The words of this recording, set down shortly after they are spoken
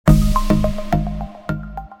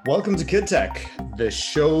Welcome to Kid Tech, the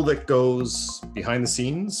show that goes behind the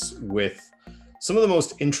scenes with some of the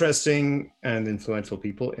most interesting and influential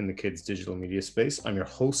people in the kids' digital media space. I'm your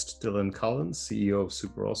host, Dylan Collins, CEO of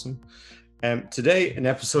Super Awesome. Today, an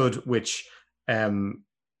episode which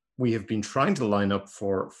we have been trying to line up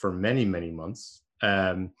for many, many months.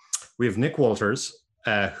 We have Nick Walters,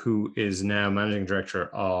 who is now Managing Director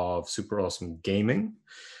of Super Awesome Gaming,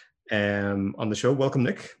 on the show. Welcome,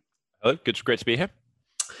 Nick. Hello, great to be here.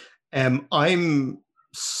 I'm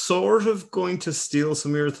sort of going to steal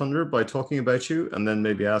some of your thunder by talking about you and then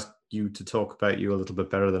maybe ask you to talk about you a little bit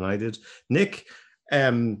better than I did. Nick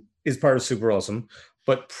is part of Super Awesome,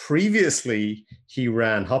 but previously he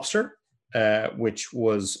ran Hopster, which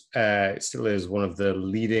was still is one of the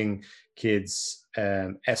leading kids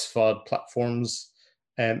SVOD platforms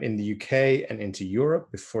in the UK and into Europe.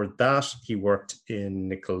 Before that, he worked in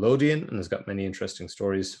Nickelodeon and has got many interesting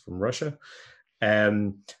stories from Russia.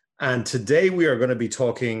 And today we are going to be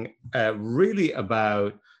talking really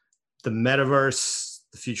about the metaverse,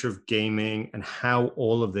 the future of gaming, and how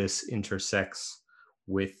all of this intersects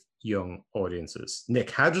with young audiences.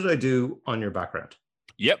 Nick, how did I do on your background?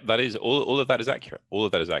 Yep, that is all of that is accurate. All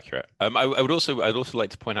of that is accurate. I'd also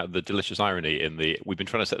like to point out the delicious irony in the we've been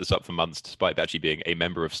trying to set this up for months, despite actually being a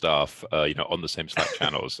member of staff, on the same Slack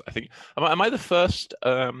channels. I think am I the first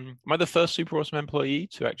Super Awesome employee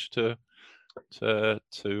to actually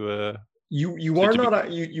You are not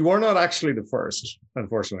actually the first,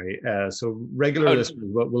 unfortunately. So regular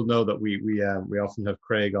listeners will know that we often have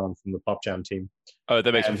Craig on from the Pop Jam team. Oh,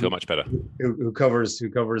 that makes me feel much better. Who covers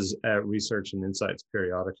research and insights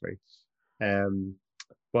periodically.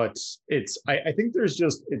 But I think there's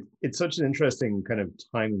just it's such an interesting kind of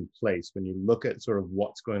time and place when you look at sort of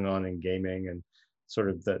what's going on in gaming and sort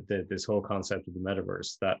of this whole concept of the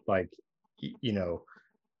metaverse that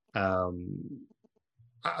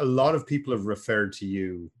a lot of people have referred to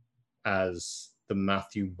you as the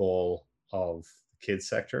Matthew Ball of the kids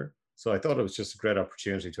sector. So I thought it was just a great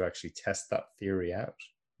opportunity to actually test that theory out.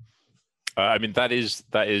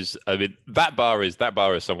 That bar is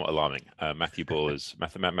somewhat alarming. Matthew Ball has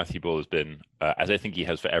been, as I think he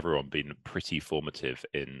has for everyone, been pretty formative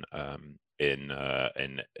in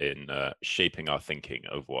shaping our thinking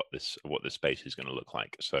of what this space is going to look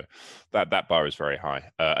like. So that bar is very high.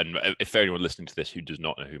 And if anyone listening to this who does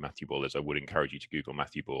not know who Matthew Ball is, I would encourage you to Google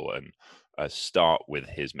Matthew Ball and start with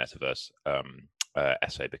his metaverse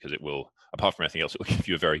essay, because it will, apart from anything else, it will give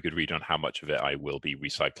you a very good read on how much of it I will be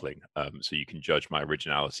recycling. So you can judge my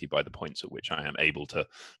originality by the points at which I am able to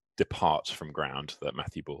depart from ground that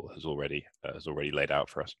Matthew Ball has already laid out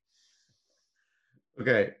for us.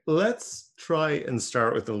 Okay, let's try and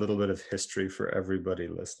start with a little bit of history for everybody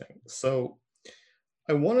listening. So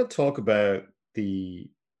I want to talk about the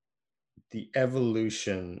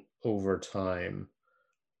evolution over time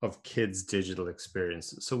of kids' digital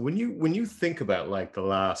experiences. So when you think about like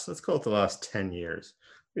let's call it the last 10 years,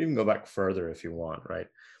 we can go back further if you want, right?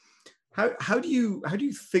 How do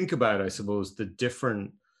you think about, I suppose, the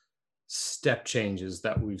different step changes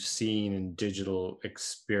that we've seen in digital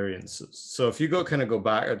experiences? So if you go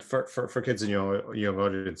back for kids and young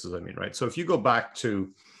audiences, I mean, right? So if you go back to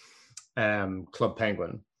Club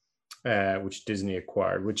Penguin, which Disney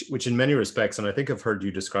acquired, which in many respects, and I think I've heard you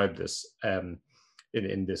describe this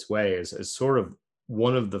in this way, as sort of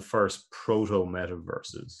one of the first proto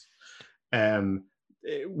metaverses.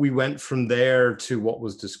 We went from there to what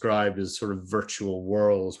was described as sort of virtual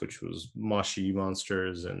worlds, which was Moshi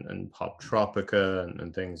Monsters and Poptropica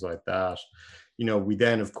and things like that. We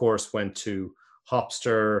then, of course, went to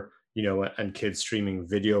Hopster, and kids streaming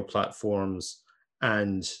video platforms.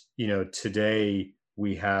 And, today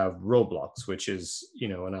we have Roblox, which is,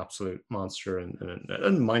 an absolute monster, and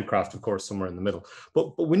Minecraft, of course, somewhere in the middle.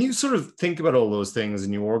 But when you sort of think about all those things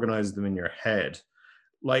and you organize them in your head,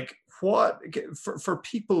 like what, for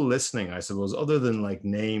people listening, I suppose, other than like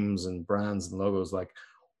names and brands and logos, like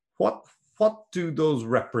what do those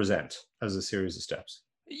represent as a series of steps?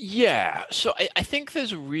 Yeah, so I think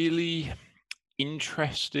there's a really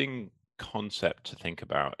interesting concept to think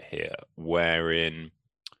about here, wherein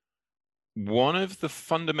one of the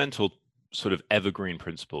fundamental sort of evergreen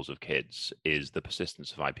principles of kids is the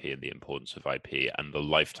persistence of IP and the importance of IP and the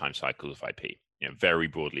lifetime cycle of IP. Very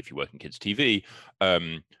broadly, if you work in kids TV,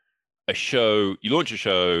 you launch a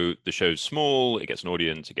show, the show's small, it gets an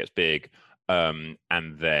audience, it gets big, and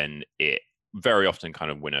then it very often kind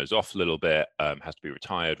of winnows off a little bit, has to be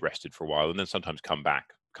retired, rested for a while, and then sometimes comes back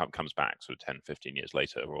sort of 10, 15 years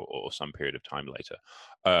later or some period of time later.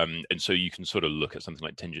 And so you can sort of look at something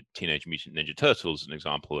like Teenage Mutant Ninja Turtles as an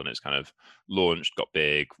example, and it's kind of launched, got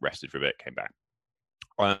big, rested for a bit, came back.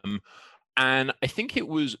 And I think it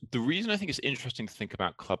was the reason I think it's interesting to think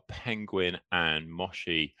about Club Penguin and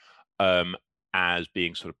Moshi as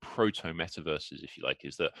being sort of proto metaverses, if you like,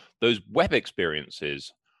 is that those web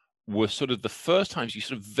experiences were sort of the first times you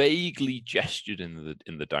sort of vaguely gestured in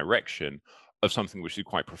the direction of something which is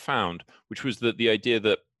quite profound, which was that the idea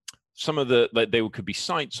that some of the like they could be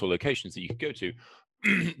sites or locations that you could go to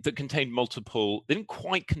that contained multiple, they didn't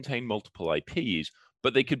quite contain multiple IPs,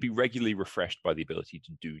 but they could be regularly refreshed by the ability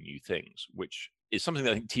to do new things, which is something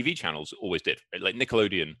that I think TV channels always did. Like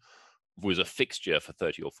Nickelodeon was a fixture for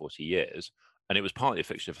 30 or 40 years, and it was partly a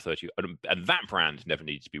fixture for 30, and that brand never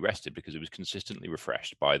needed to be rested because it was consistently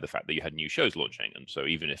refreshed by the fact that you had new shows launching. And so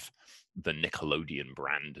even if the Nickelodeon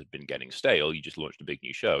brand had been getting stale, you just launched a big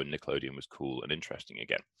new show and Nickelodeon was cool and interesting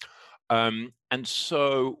again. And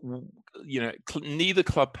so, you know, neither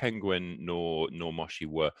Club Penguin nor Moshi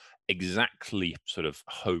were exactly sort of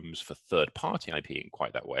homes for third-party IP in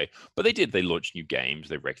quite that way, but they did. They launched new games,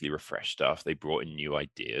 they regularly refreshed stuff, they brought in new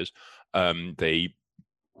ideas, they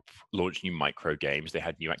launched new micro games, they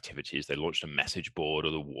had new activities, they launched a message board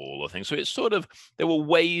or the wall or things. So it's sort of, there were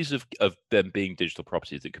ways of them being digital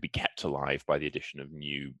properties that could be kept alive by the addition of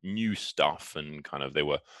new stuff, and kind of they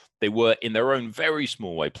were in their own very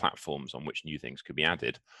small way platforms on which new things could be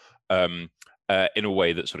added, in a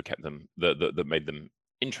way that sort of kept them that made them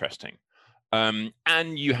interesting.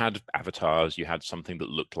 And you had avatars, you had something that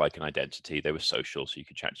looked like an identity, they were social, so you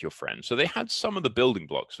could chat to your friends. So they had some of the building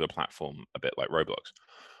blocks of a platform a bit like Roblox.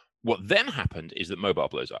 What then happened is that mobile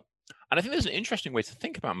blows up. And I think there's an interesting way to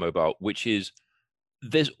think about mobile, which is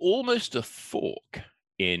there's almost a fork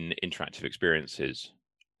in interactive experiences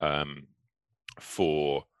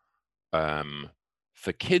for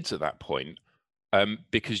kids at that point,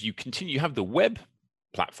 because you have the web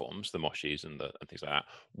platforms, the Moshis and things like that,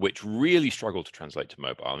 which really struggle to translate to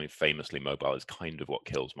mobile. I mean, famously, mobile is kind of what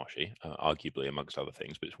kills Moshi, arguably amongst other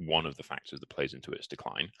things, but it's one of the factors that plays into its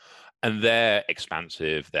decline. And they're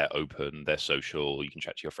expansive, they're open, they're social, you can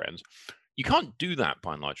chat to your friends. You can't do that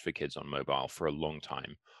by and large for kids on mobile for a long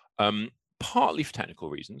time, partly for technical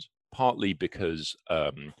reasons, partly because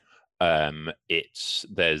there's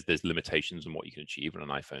limitations on what you can achieve on an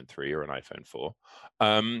iPhone 3 or an iPhone 4.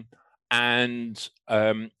 And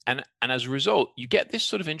as a result, you get this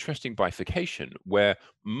sort of interesting bifurcation where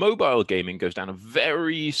mobile gaming goes down a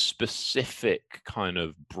very specific kind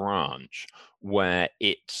of branch where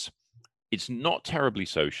it's not terribly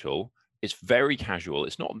social, it's very casual,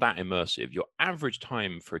 it's not that immersive. Your average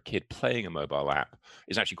time for a kid playing a mobile app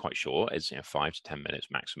is actually quite short. It's 5 to 10 minutes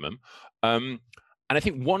maximum. And I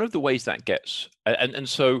think one of the ways that gets, and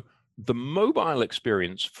so the mobile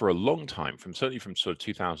experience for a long time, certainly from sort of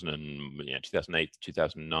 2008,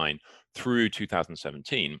 2009 through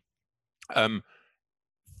 2017,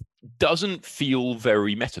 doesn't feel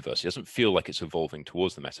very metaverse. It doesn't feel like it's evolving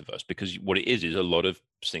towards the metaverse, because what it is a lot of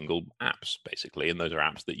single apps, basically, and those are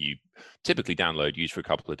apps that you typically download, use for a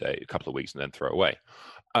couple of weeks, and then throw away.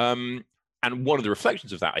 And one of the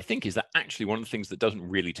reflections of that, I think, is that actually one of the things that doesn't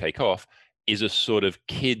really take off is a sort of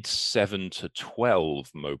kids 7 to 12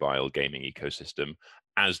 mobile gaming ecosystem,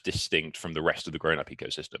 as distinct from the rest of the grown-up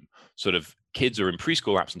ecosystem. Sort of kids are in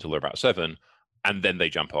preschool apps until they're about 7, and then they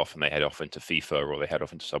jump off and they head off into FIFA, or they head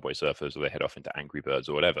off into Subway Surfers, or they head off into Angry Birds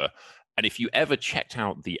or whatever. And if you ever checked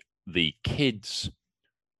out the kids,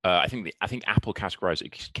 I think Apple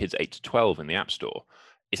categorizes kids 8 to 12 in the App Store.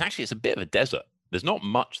 It's a bit of a desert. There's not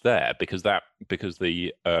much there because there's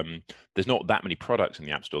not that many products in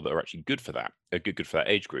the App Store that are actually good for that, good for that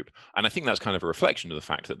age group. And I think that's kind of a reflection of the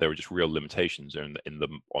fact that there are just real limitations in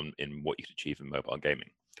what you could achieve in mobile gaming.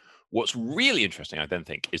 What's really interesting, I then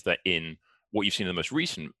think, is that in what you've seen in the most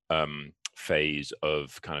recent phase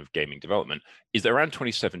of kind of gaming development is that around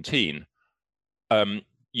 2017,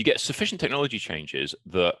 you get sufficient technology changes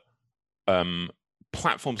that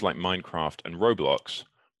platforms like Minecraft and Roblox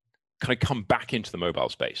kind of come back into the mobile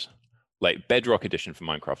space. Like Bedrock Edition for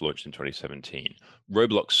Minecraft launched in 2017.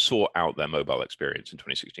 Roblox sought out their mobile experience in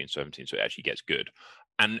 2016, 17, so it actually gets good.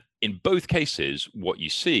 And in both cases, what you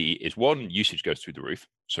see is, one, usage goes through the roof.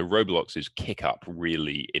 So Roblox's kick up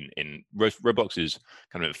really Roblox's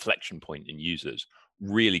kind of inflection point in users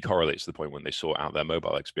really correlates to the point when they sort out their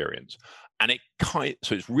mobile experience. And it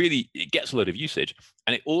gets a lot of usage,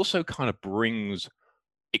 and it also kind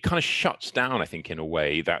of shuts down, I think, in a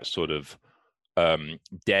way, that sort of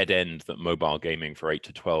dead end that mobile gaming for 8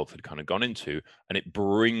 to 12 had kind of gone into, and it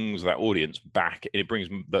brings that audience back. It brings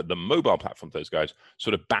the mobile platform, those guys,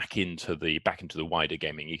 sort of back into the wider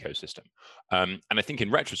gaming ecosystem. And I think in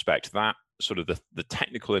retrospect, that sort of the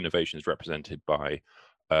technical innovations represented by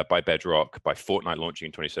by Bedrock, by Fortnite launching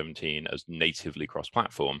in 2017 as natively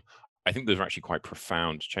cross-platform, I think those are actually quite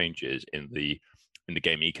profound changes in the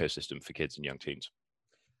game ecosystem for kids and young teens.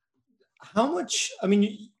 How much? I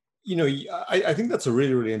mean, I think that's a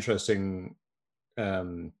really, really interesting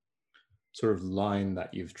sort of line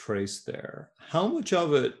that you've traced there. How much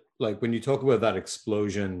of it, like when you talk about that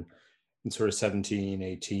explosion in sort of 17,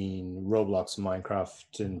 18, Roblox,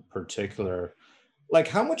 Minecraft in particular, like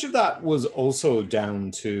how much of that was also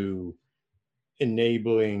down to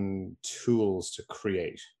enabling tools to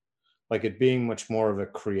create? Like it being much more of a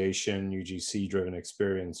creation UGC driven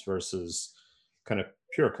experience versus kind of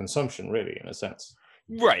pure consumption, really, in a sense.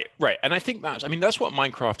 Right. And I think that's what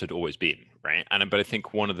Minecraft had always been, right? But I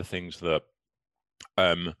think one of the things that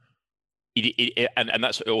and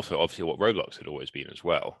that's also obviously what Roblox had always been as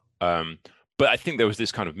well. But I think there was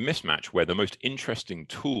this kind of mismatch where the most interesting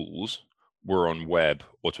tools were on web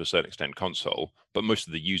or to a certain extent console, but most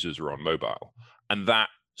of the users were on mobile. And that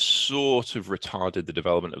sort of retarded the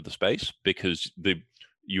development of the space because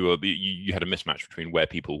you had a mismatch between where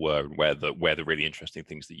people were and where the really interesting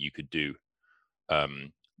things that you could do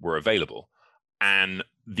were available, and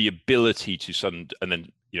the ability to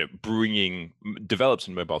bringing develops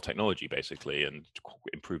in mobile technology basically and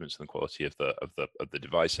improvements in the quality of the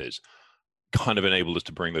devices kind of enabled us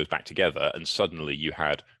to bring those back together, and suddenly you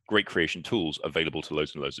had great creation tools available to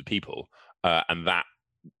loads and loads of people, and that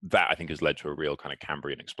I think has led to a real kind of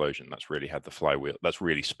Cambrian explosion. That's really had the flywheel. That's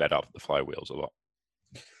really sped up the flywheels a lot.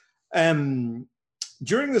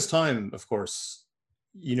 During this time, of course,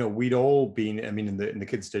 we'd all been. I mean, in the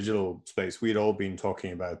kids' digital space, we'd all been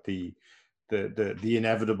talking about the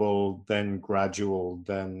inevitable, then gradual,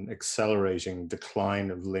 then accelerating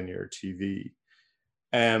decline of linear TV.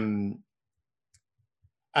 And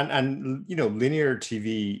linear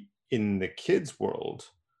TV in the kids' world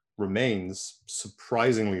remains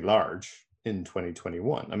surprisingly large in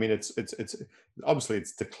 2021. I mean, it's obviously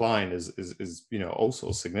its decline is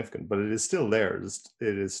also significant, but it is still there.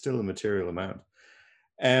 It is still a material amount.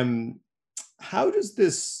 How does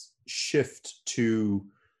this shift to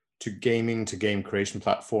gaming, to game creation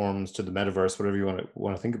platforms, to the metaverse, whatever you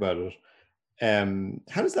want to think about it?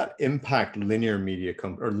 How does that impact linear media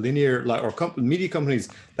media companies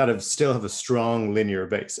that still have a strong linear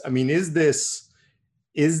base? I mean, is this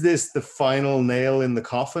the final nail in the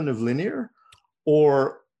coffin of linear,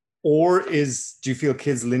 or do you feel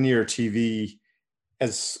kids linear TV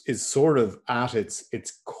is sort of at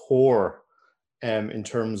its core in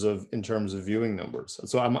terms of viewing numbers?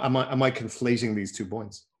 So am I conflating these 2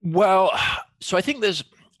 points? Well, so I think there's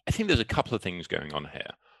a couple of things going on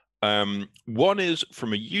here. One is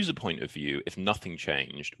from a user point of view, if nothing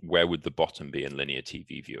changed, where would the bottom be in linear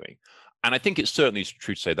TV viewing? And I think it's certainly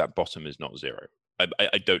true to say that bottom is not zero.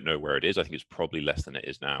 I don't know where it is. I think it's probably less than it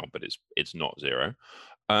is now, but it's not zero.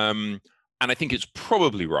 And I think it's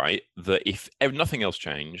probably right that if nothing else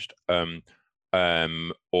changed, or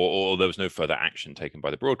there was no further action taken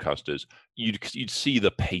by the broadcasters, you'd see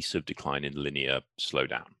the pace of decline in linear slow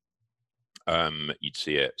down. You'd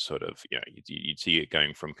see it sort of, you'd see it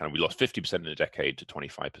going from kind of, we lost 50% in a decade to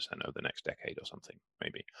 25% over the next decade or something,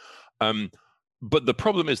 maybe. But the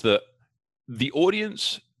problem is that the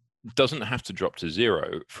audience doesn't have to drop to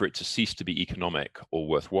zero for it to cease to be economic or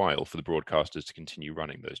worthwhile for the broadcasters to continue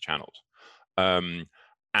running those channels. And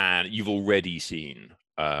you've already seen,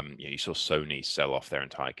 you saw Sony sell off their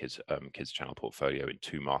entire kids channel portfolio in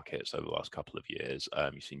 2 markets over the last couple of years.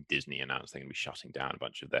 You've seen Disney announce they're going to be shutting down a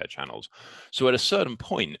bunch of their channels. So at a certain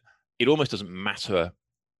point, it almost doesn't matter,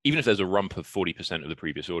 even if there's a rump of 40% of the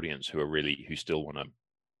previous audience who still want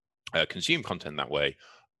to consume content that way,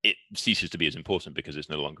 it ceases to be as important because it's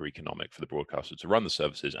no longer economic for the broadcaster to run the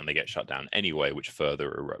services, and they get shut down anyway, which further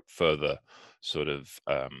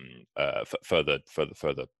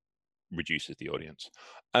reduces the audience.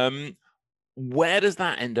 Where does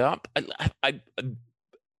that end up? I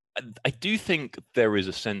do think there is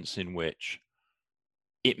a sense in which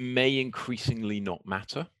it may increasingly not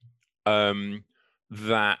matter.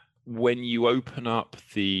 That when you open up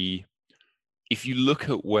if you look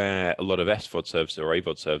at where a lot of SVOD services or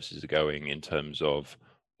AVOD services are going in terms of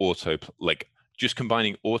just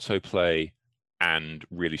combining autoplay and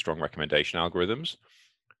really strong recommendation algorithms,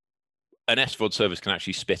 an SVOD service can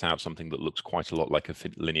actually spit out something that looks quite a lot like a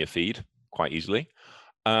linear feed quite easily.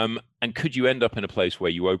 And could you end up in a place where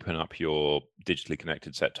you open up your digitally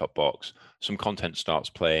connected set-top box, some content starts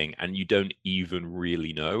playing, and you don't even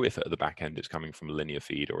really know if at the back end it's coming from a linear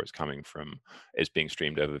feed or it's being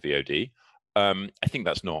streamed over VOD? I think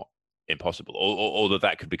that's not impossible, or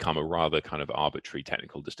that could become a rather kind of arbitrary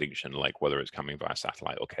technical distinction, like whether it's coming via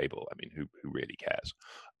satellite or cable. I mean, who really cares?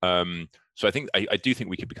 So I do think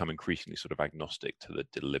we could become increasingly sort of agnostic to the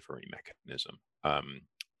delivery mechanism.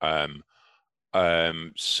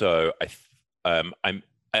 So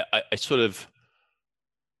I sort of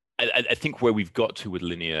I think where we've got to with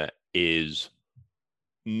linear is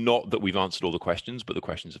not that we've answered all the questions, but the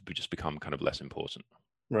questions have just become kind of less important.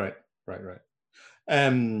 Right.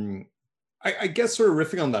 I guess sort of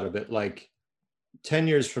riffing on that a bit, like 10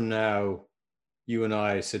 years from now, you and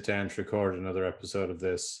I sit down to record another episode of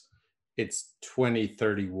this. It's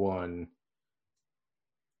 2031.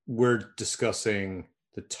 We're discussing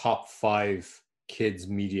the top 5 kids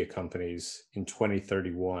media companies in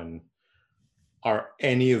 2031. Are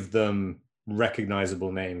any of them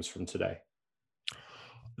recognizable names from today?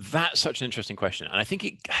 That's such an interesting question. And I think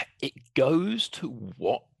it goes to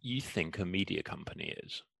what you think a media company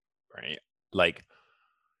is, right? Like,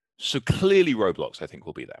 so clearly Roblox, I think,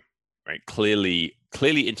 will be there, right? Clearly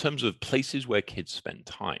in terms of places where kids spend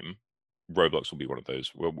time, Roblox will be one of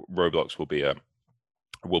those. Roblox will be a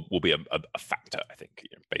factor, I think,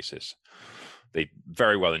 basis. They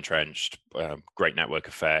very well entrenched, great network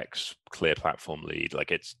effects, clear platform lead.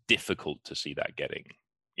 Like, it's difficult to see that getting,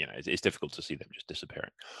 it's difficult to see them just disappearing.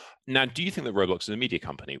 Now, do you think that Roblox is a media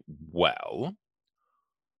company? Well,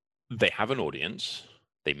 they have an audience,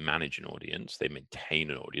 they manage an audience, they maintain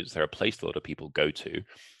an audience. They're a place a lot of people go to.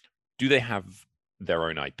 Do they have their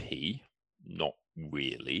own IP? Not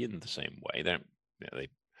really in the same way. They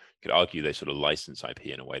could argue they sort of license IP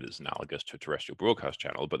in a way that's analogous to a terrestrial broadcast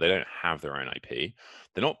channel, but they don't have their own IP.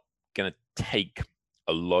 They're not going to take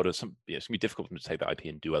a lot of it's going to be difficult for them to take that IP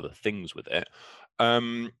and do other things with it.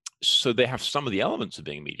 So they have some of the elements of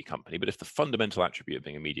being a media company, but if the fundamental attribute of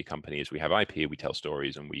being a media company is we have IP, we tell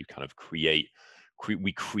stories, and we kind of create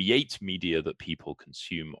media that people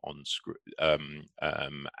consume on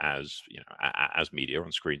as media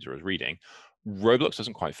on screens or as reading, Roblox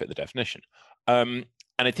doesn't quite fit the definition. And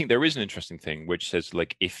I think there is an interesting thing which says,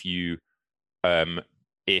 like, if you are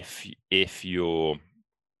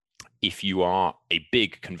a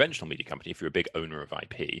big conventional media company, if you're a big owner of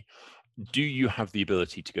IP, do you have the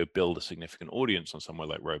ability to go build a significant audience on somewhere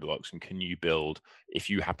like Roblox? And can you build, if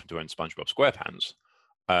you happen to own SpongeBob SquarePants,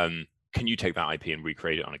 can you take that IP and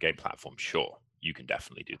recreate it on a game platform? Sure, you can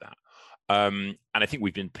definitely do that. And I think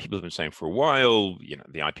people have been saying for a while,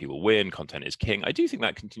 the IP will win, content is king. I do think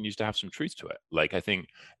that continues to have some truth to it. Like, I think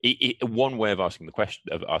one way of asking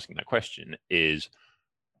that question is,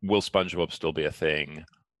 will SpongeBob still be a thing?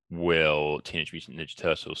 Will Teenage Mutant Ninja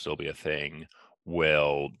Turtles still be a thing?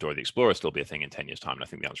 Will Dora the Explorer still be a thing in 10 years' time? And I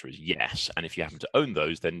think the answer is yes. And if you happen to own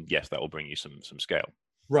those, then yes, that will bring you some scale.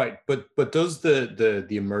 Right, but does the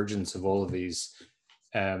emergence of all of these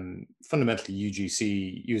fundamentally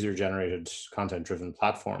UGC, user-generated content-driven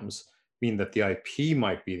platforms, mean that the IP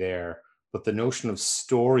might be there, but the notion of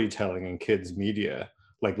storytelling in kids' media,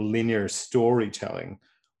 like linear storytelling,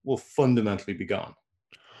 will fundamentally be gone?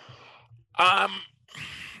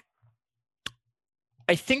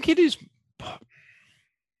 I think it is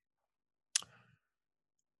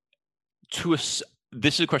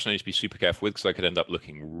this is a question I need to be super careful with, because I could end up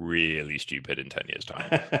looking really stupid in 10 years'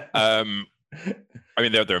 time. I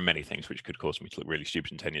mean, there are many things which could cause me to look really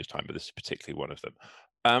stupid in 10 years' time, but this is particularly one of them.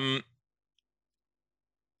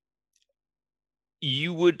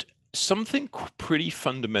 Something pretty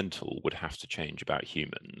fundamental would have to change about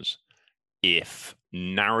humans if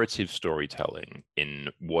narrative storytelling in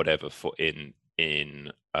whatever in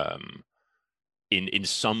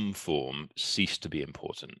some form ceased to be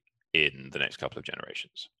important in the next couple of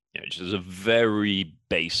generations. Just as a very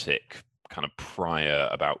basic kind of prior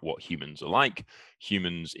about what humans are like.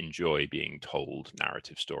 Humans enjoy being told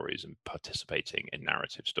narrative stories and participating in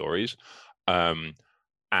narrative stories.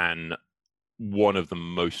 And one of the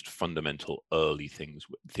most fundamental early things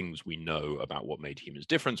we know about what made humans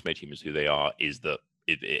different, made humans who they are, is that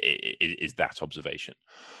observation.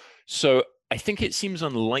 So I think it seems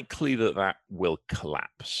unlikely that will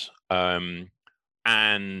collapse.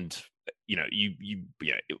 And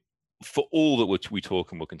for all that we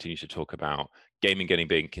talk and we'll continue to talk about gaming getting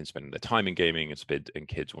big, kids spending their time in gaming, and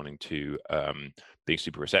kids wanting to being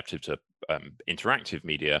super receptive to interactive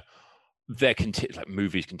media,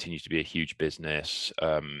 movies continue to be a huge business.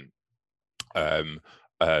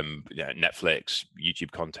 Netflix,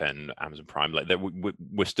 YouTube content, Amazon Prime, like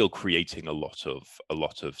we're still creating a lot of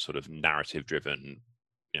sort of narrative driven,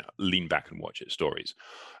 lean back and watch it stories.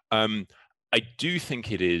 I do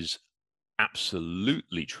think it is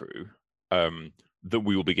absolutely true that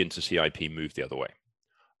we will begin to see IP move the other way.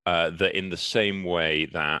 That in the same way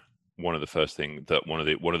that one of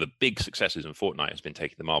the big successes in Fortnite has been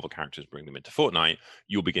taking the Marvel characters, bring them into Fortnite.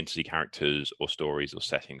 You'll begin to see characters or stories or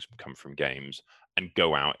settings come from games and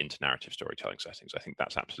go out into narrative storytelling settings. I think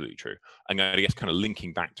that's absolutely true. And I guess kind of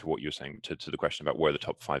linking back to what you were saying to the question about where the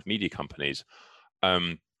top 5 media companies,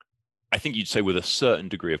 I think you'd say with a certain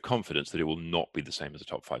degree of confidence that it will not be the same as the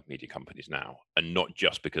top 5 media companies now, and not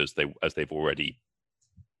just because they've already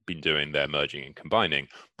been doing their merging and combining,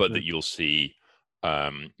 but that you'll see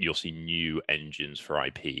new engines for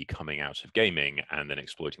IP coming out of gaming and then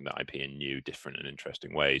exploiting that IP in new, different, and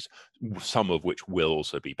interesting ways. Some of which will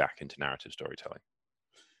also be back into narrative storytelling.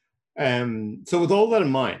 So with all that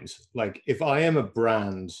in mind, like if I am a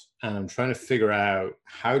brand and I'm trying to figure out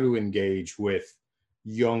how to engage with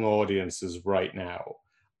young audiences right now,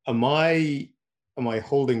 am I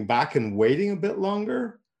holding back and waiting a bit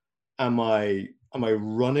longer? Am I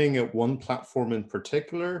running at one platform in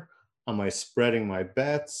particular? Am I spreading my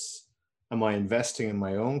bets? Am I investing in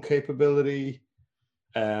my own capability?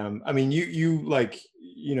 I mean, you like,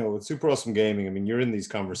 you know, with Super Awesome Gaming, I mean, you're in these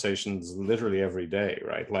conversations literally every day,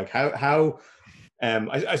 right? Like how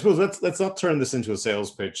I suppose let's not turn this into a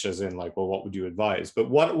sales pitch as in like, well, what would you advise? But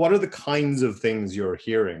what are the kinds of things you're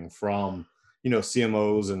hearing from, you know,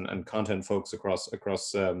 CMOs and content folks across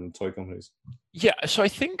toy companies? Yeah, so I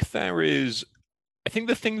think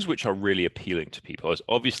the things which are really appealing to people is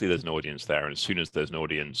obviously there's an audience there, and as soon as there's an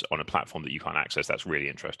audience on a platform that you can't access, that's really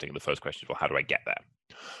interesting. And the first question is, well, how do I get there?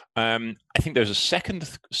 I think there's a second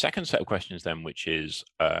set of questions then, which is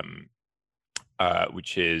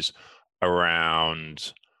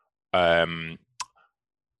around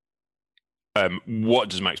what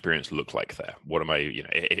does my experience look like there? What am I, you know,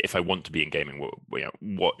 if I want to be in gaming,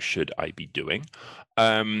 what should I be doing?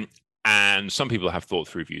 And some people have thought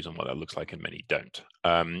through views on what that looks like, and many don't.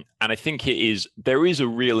 And I think there is a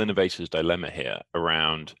real innovator's dilemma here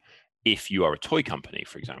around if you are a toy company,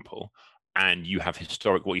 for example, and you have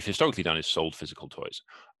what you've historically done is sold physical toys,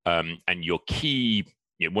 and your key,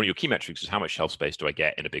 you know, one of your key metrics is how much shelf space do I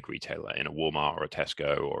get in a big retailer, in a Walmart or a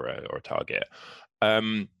Tesco or a Target.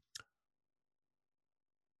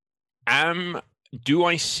 Do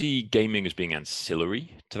I see gaming as being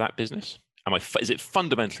ancillary to that business? Is it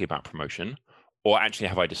fundamentally about promotion, or actually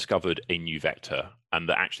have I discovered a new vector and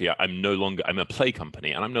that actually I'm a play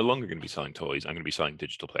company and I'm no longer going to be selling toys, I'm going to be selling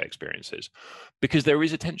digital play experiences? Because there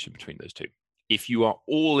is a tension between those two. If you are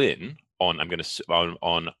all in on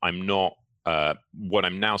I'm not what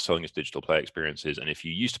I'm now selling is digital play experiences, and if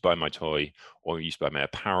you used to buy my toy or you used to buy my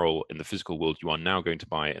apparel in the physical world, you are now going to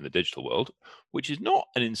buy it in the digital world, which is not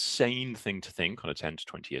an insane thing to think on a 10 to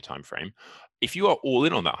 20 year time frame. If you are all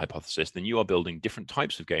in on that hypothesis, then you are building different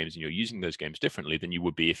types of games and you're using those games differently than you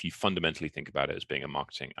would be if you fundamentally think about it as being a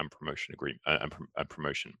marketing and promotion agreement and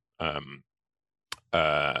promotion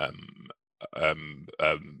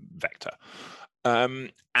vector.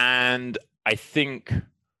 And I think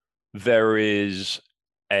there is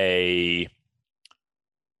my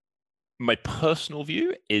personal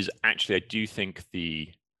view is actually, I do think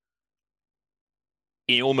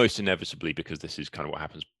almost inevitably, because this is kind of what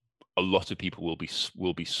happens, a lot of people will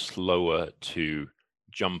be slower to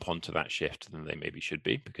jump onto that shift than they maybe should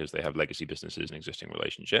be, because they have legacy businesses and existing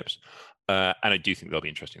relationships. And I do think there'll be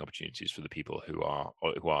interesting opportunities for the people who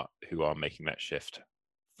are making that shift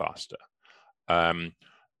faster.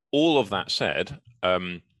 All of that said,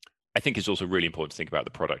 I think it's also really important to think about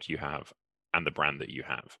the product you have and the brand that you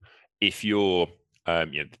have. If you're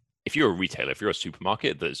if you're a retailer, if you're a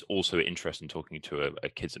supermarket that's also interested in talking to a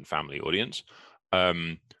kids and family audience,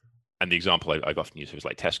 and the example I've often used is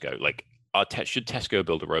like Tesco. Like, should Tesco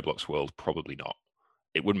build a Roblox world? Probably not.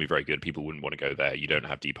 It wouldn't be very good. People wouldn't want to go there. You don't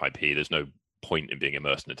have deep IP. There's no point in being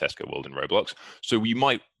immersed in a Tesco world in Roblox. So you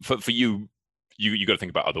might, for you got to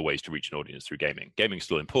think about other ways to reach an audience through gaming. Gaming's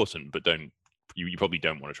still important, but you probably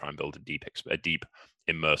don't want to try and build a deep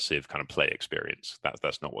immersive kind of play experience.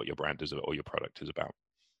 That's not what your brand is or your product is about.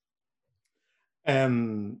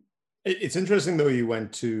 It's interesting though, you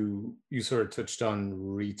sort of touched on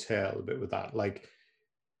retail a bit with that. Like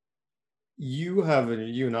you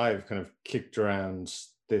and I have kind of kicked around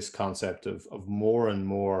this concept of more and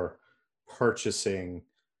more purchasing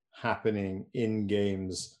happening in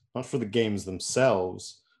games, not for the games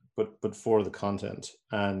themselves, but for the content.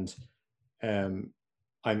 And I'm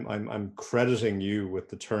crediting you with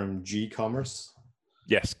the term G-commerce.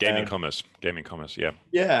 Yes, gaming commerce. Yeah.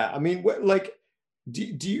 Yeah, I mean, like,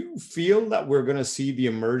 do you feel that we're going to see the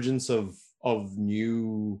emergence of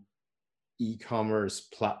new e-commerce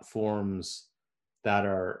platforms that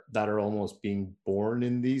are almost being born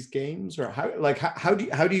in these games, or how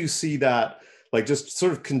do you see that? Like just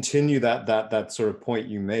sort of continue that sort of point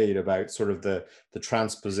you made about sort of the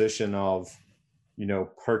transposition of,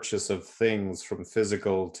 purchase of things from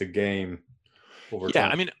physical to game over Yeah,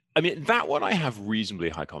 time. I mean that one I have reasonably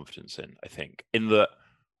high confidence in. I think I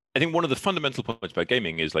think one of the fundamental points about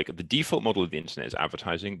gaming is like the default model of the internet is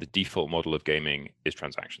advertising. The default model of gaming is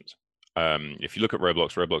transactions. If you look at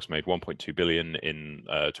Roblox made 1.2 billion in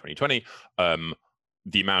 2020.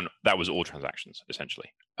 The amount that was all transactions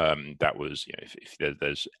essentially. That was, if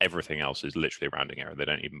there's everything else is literally a rounding error. They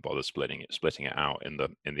don't even bother splitting it out in the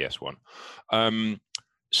S1.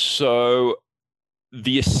 So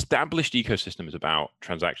the established ecosystem is about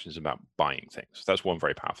transactions, about buying things. That's one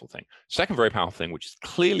very powerful thing. Second very powerful thing, which has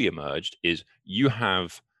clearly emerged, is you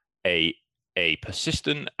have a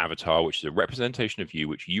persistent avatar, which is a representation of you,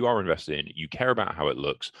 which you are invested in. You care about how it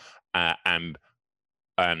looks, and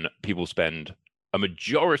people spend. A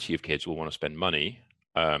majority of kids will want to spend money,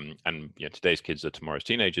 and today's kids are tomorrow's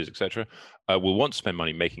teenagers, etc. Will want to spend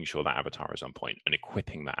money making sure that avatar is on point and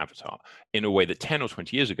equipping that avatar in a way that 10 or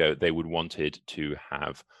 20 years ago they would wanted to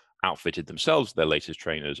have outfitted themselves with their latest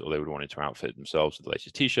trainers, or they would wanted to outfit themselves with the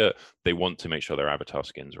latest t-shirt. They want to make sure their avatar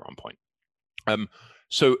skins are on point.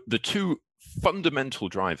 So the two fundamental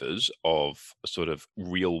drivers of sort of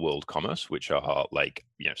real world commerce, which are like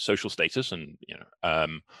social status and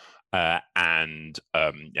and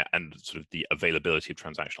sort of the availability of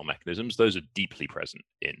transactional mechanisms, those are deeply present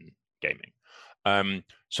in gaming.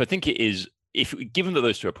 So I think it is, given that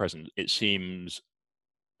those two are present, it seems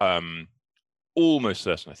almost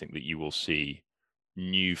certain, I think, that you will see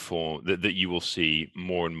that you will see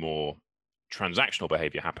more and more transactional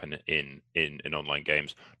behavior happen in online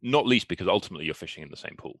games, not least because ultimately you're fishing in the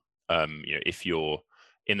same pool. If you're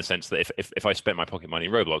in the sense that if I spent my pocket money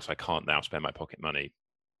in Roblox, I can't now spend my pocket money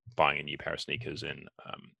buying a new pair of sneakers in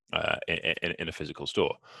a physical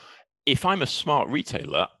store. If I'm a smart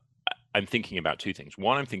retailer, I'm thinking about two things.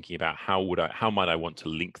 One, I'm thinking about how might I want to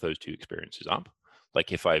link those two experiences up.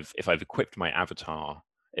 Like if I've equipped my avatar,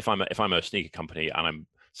 if I'm a sneaker company and I'm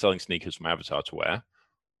selling sneakers for my avatar to wear,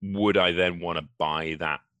 would I then want to buy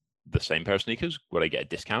the same pair of sneakers? Would I get a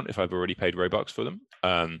discount if I've already paid Robux for them?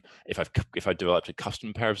 If I developed a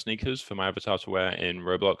custom pair of sneakers for my avatar to wear in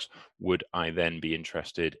Roblox, would I then be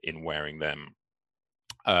interested in wearing them?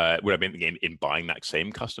 Would I be in the game in buying that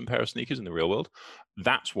same custom pair of sneakers in the real world?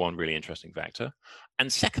 That's one really interesting vector.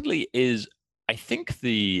 And secondly is, I think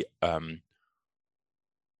there's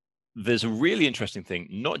a really interesting thing,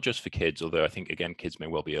 not just for kids, although I think, again, kids may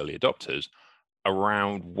well be early adopters,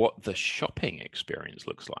 around what the shopping experience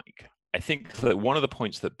looks like. I think that one of the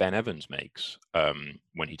points that Ben Evans makes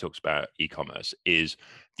when he talks about e-commerce is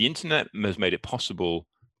the internet has made it possible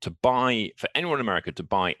to buy, for anyone in America, to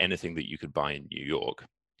buy anything that you could buy in New York.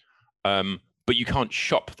 But you can't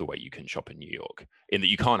shop the way you can shop in New York, in that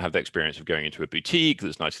you can't have the experience of going into a boutique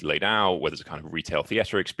that's nicely laid out, where there's a kind of retail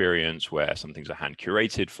theater experience, where some things are hand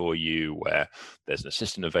curated for you, where there's an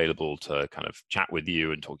assistant available to kind of chat with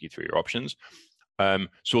you and talk you through your options.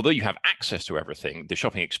 So although you have access to everything, the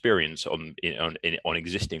shopping experience on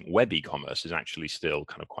existing web e-commerce is actually still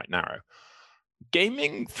kind of quite narrow.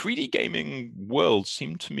 3D gaming worlds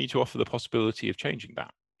seem to me to offer the possibility of changing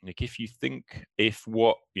that. Like if you think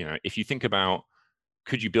about,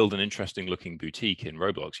 could you build an interesting looking boutique in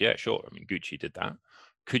Roblox? Yeah, sure. I mean, Gucci did that.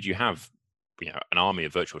 Could you have, an army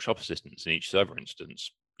of virtual shop assistants in each server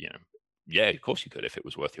instance? Yeah, of course you could, if it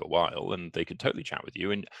was worth your while, and they could totally chat with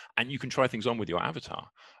you, and you can try things on with your avatar.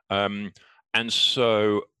 And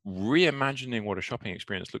so reimagining what a shopping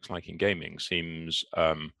experience looks like in gaming seems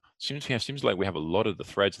like we have a lot of the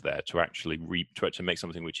threads there to actually to make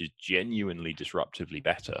something which is genuinely disruptively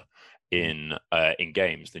better in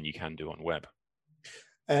games than you can do on web.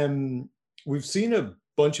 We've seen a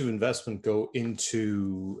bunch of investment go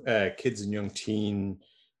into kids and young teen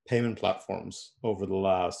payment platforms over the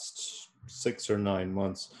last 6 or 9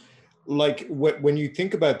 months. Like when you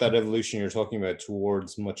think about that evolution you're talking about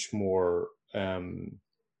towards much more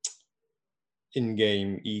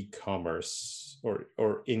in-game e-commerce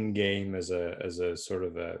or in-game as a sort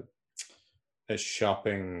of a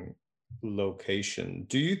shopping location,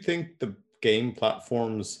 do you think the game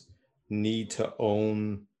platforms need to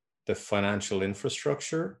own the financial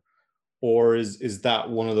infrastructure, or is that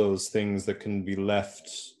one of those things that can be left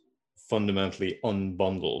fundamentally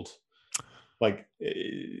unbundled? Like, yeah,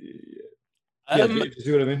 do you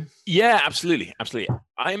see what I mean? Yeah, absolutely.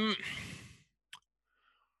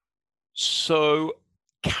 So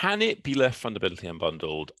can it be left fundamentally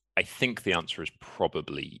unbundled? I think the answer is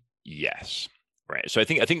probably yes. Right. So I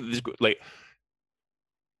think this, like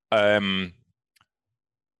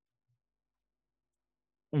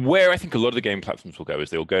where I think a lot of the game platforms will go is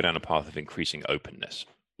they'll go down a path of increasing openness.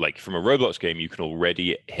 Like from a Roblox game, you can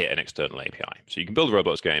already hit an external API. So you can build a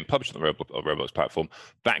Roblox game, publish it on the Roblox platform.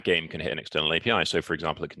 That game can hit an external API. So for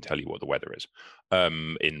example, it can tell you what the weather is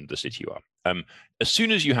in the city you are. As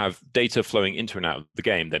soon as you have data flowing into and out of the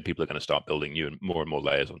game, then people are going to start building new and more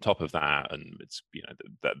layers on top of that. And it's, you know,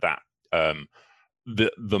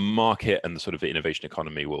 the market and the sort of innovation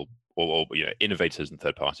economy will, or you know, innovators and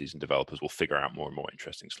third parties and developers will figure out more and more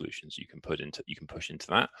interesting solutions you can push into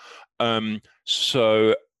that.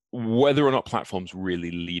 So whether or not platforms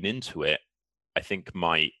really lean into it, I think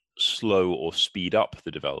might slow or speed up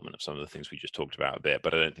the development of some of the things we just talked about a bit,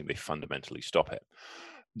 but I don't think they fundamentally stop it.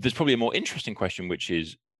 There's probably a more interesting question, which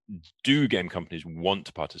is, do game companies want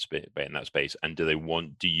to participate in that space, and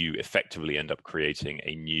do you effectively end up creating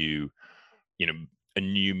a new, you know, a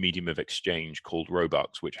new medium of exchange called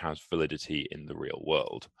Robux, which has validity in the real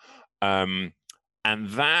world? And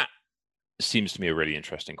that seems to me a really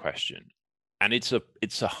interesting question. And it's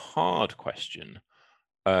a hard question,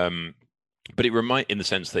 but it in the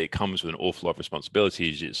sense that it comes with an awful lot of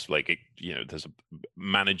responsibilities. It's like, you know, there's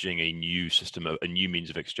managing a new system, a new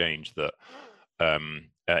means of exchange that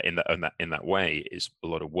in that way is a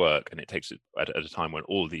lot of work, and it takes it at a time when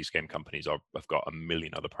all of these game companies have got a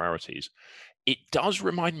million other priorities. It does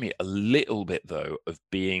remind me a little bit, though, of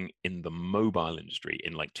being in the mobile industry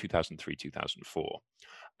in like 2003, 2004.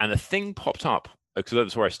 And the thing popped up, because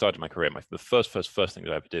that's where I started my career. The first thing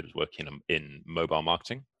that I ever did was working in mobile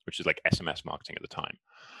marketing, which is like SMS marketing at the time.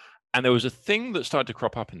 And there was a thing that started to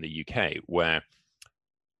crop up in the UK where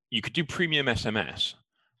you could do premium SMS,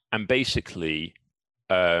 and basically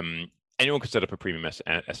anyone could set up a premium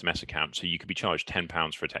SMS account. So you could be charged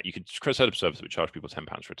 £10 for a text. You could set up a service that would charge people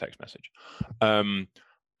 £10 for a text message.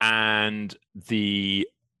 And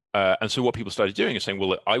so what people started doing is saying,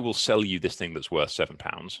 well, I will sell you this thing that's worth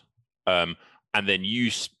 £7. And then you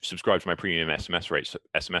subscribe to my premium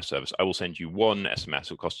SMS service. I will send you one SMS.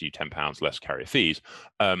 It'll cost you £10 less carrier fees.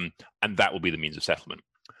 And that will be the means of settlement.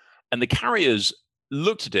 And the carriers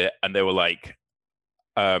looked at it and they were like,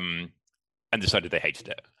 and decided they hated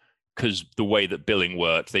it, because the way that billing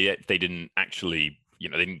worked, they didn't actually, you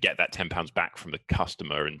know, they didn't get that £10 back from the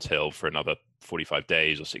customer until for another 45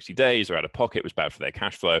 days or 60 days. They're out of pocket. It was bad for their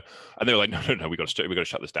cash flow. And they were like, no, we got to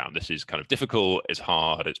shut this down. This is kind of difficult. It's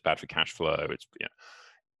hard. It's bad for cash flow. It's, you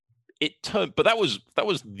know, but that was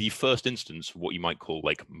the first instance of what you might call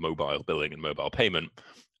like mobile billing and mobile payment.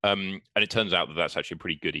 And it turns out that that's actually a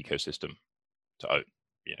pretty good ecosystem to own.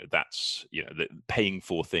 You know, that's, you know, paying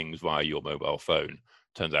for things via your mobile phone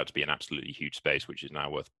turns out to be an absolutely huge space, which is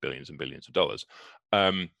now worth billions and billions of dollars.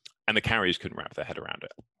 And the carriers couldn't wrap their head around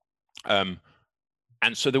it.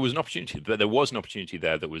 And so there was an opportunity. There was an opportunity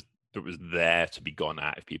there that was there to be gone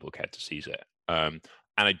at if people cared to seize it. And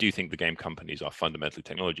I do think the game companies are fundamentally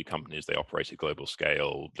technology companies. They operate at global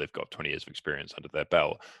scale. They've got 20 years of experience under their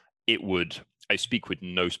belt. I speak with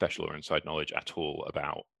no special or inside knowledge at all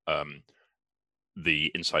about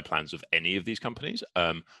the inside plans of any of these companies,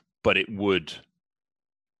 but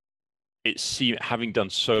having done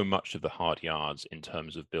so much of the hard yards in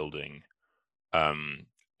terms of building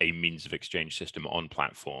a means of exchange system on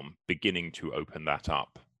platform, beginning to open that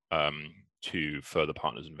up to further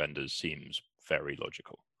partners and vendors seems very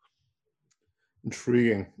logical.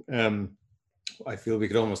 Intriguing. I feel we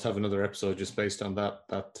could almost have another episode just based on that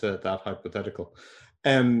hypothetical.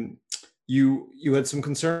 You had some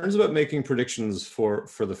concerns about making predictions for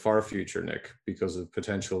the far future, Nick, because of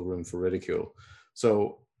potential room for ridicule.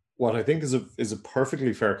 So what I think is a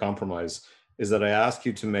perfectly fair compromise is that I ask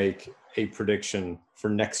you to make a prediction for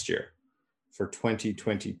next year, for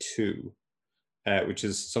 2022, which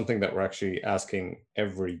is something that we're actually asking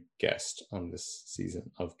every guest on this season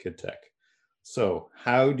of Kid Tech. So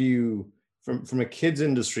how do you, from a kids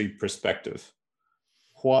industry perspective,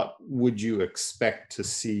 what would you expect to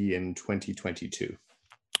see in 2022?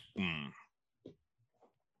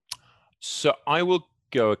 So I will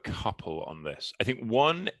go a couple on this. I think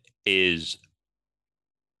one is,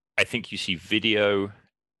 I think you see video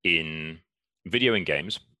in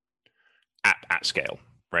games at scale,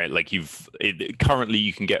 right? Like currently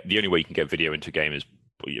you can get, the only way you can get video into a game is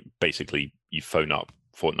basically you phone up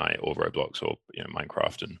Fortnite or Roblox or, you know,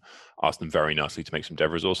 Minecraft and ask them very nicely to make some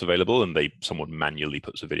dev resource available, and someone manually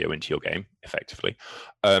puts a video into your game effectively.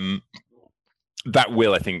 That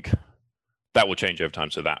will change over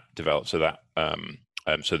time, so that develops, so that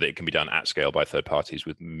it can be done at scale by third parties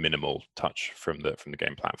with minimal touch from the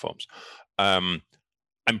game platforms. I'm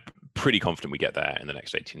pretty confident we get there in the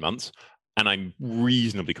next 18 months, and I'm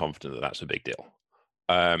reasonably confident that that's a big deal.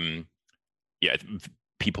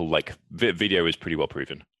 people like video is pretty well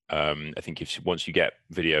proven. I think once you get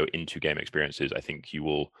video into game experiences, I think you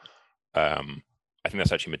will. I think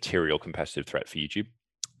that's actually a material competitive threat for YouTube.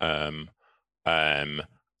 And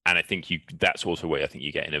I think that's also where I think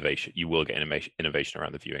you get innovation. You will get innovation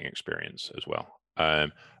around the viewing experience as well.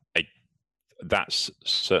 That's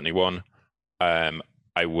certainly one.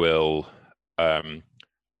 I will.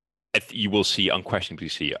 You will see, unquestionably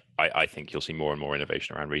see. I think you'll see more and more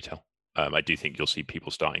innovation around retail. I do think you'll see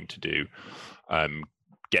people starting to do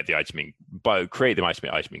get the iteming, create the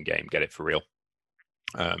iteming game, get it for real.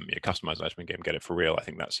 Customize the iteming game, get it for real. I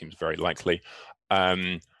think that seems very likely.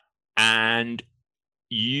 And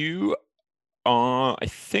you are, I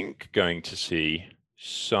think, going to see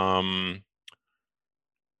some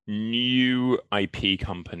new IP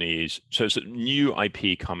companies. So new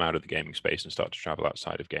IP come out of the gaming space and start to travel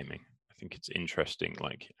outside of gaming. I think it's interesting.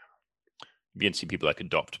 Like, you can see people like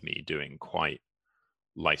Adopt Me doing quite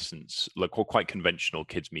quite conventional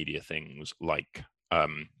kids media things, like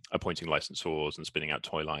appointing licensors and spinning out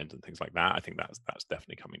toy lines and things like that. I think that's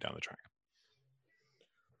definitely coming down the track.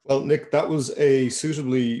 Well, Nick, that was a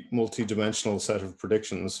suitably multi-dimensional set of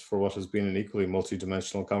predictions for what has been an equally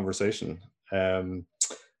multi-dimensional conversation.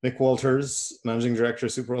 Nick Walters, Managing Director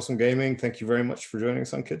of Super Awesome Gaming, thank you very much for joining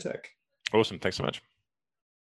us on Kid Tech. Awesome. Thanks so much.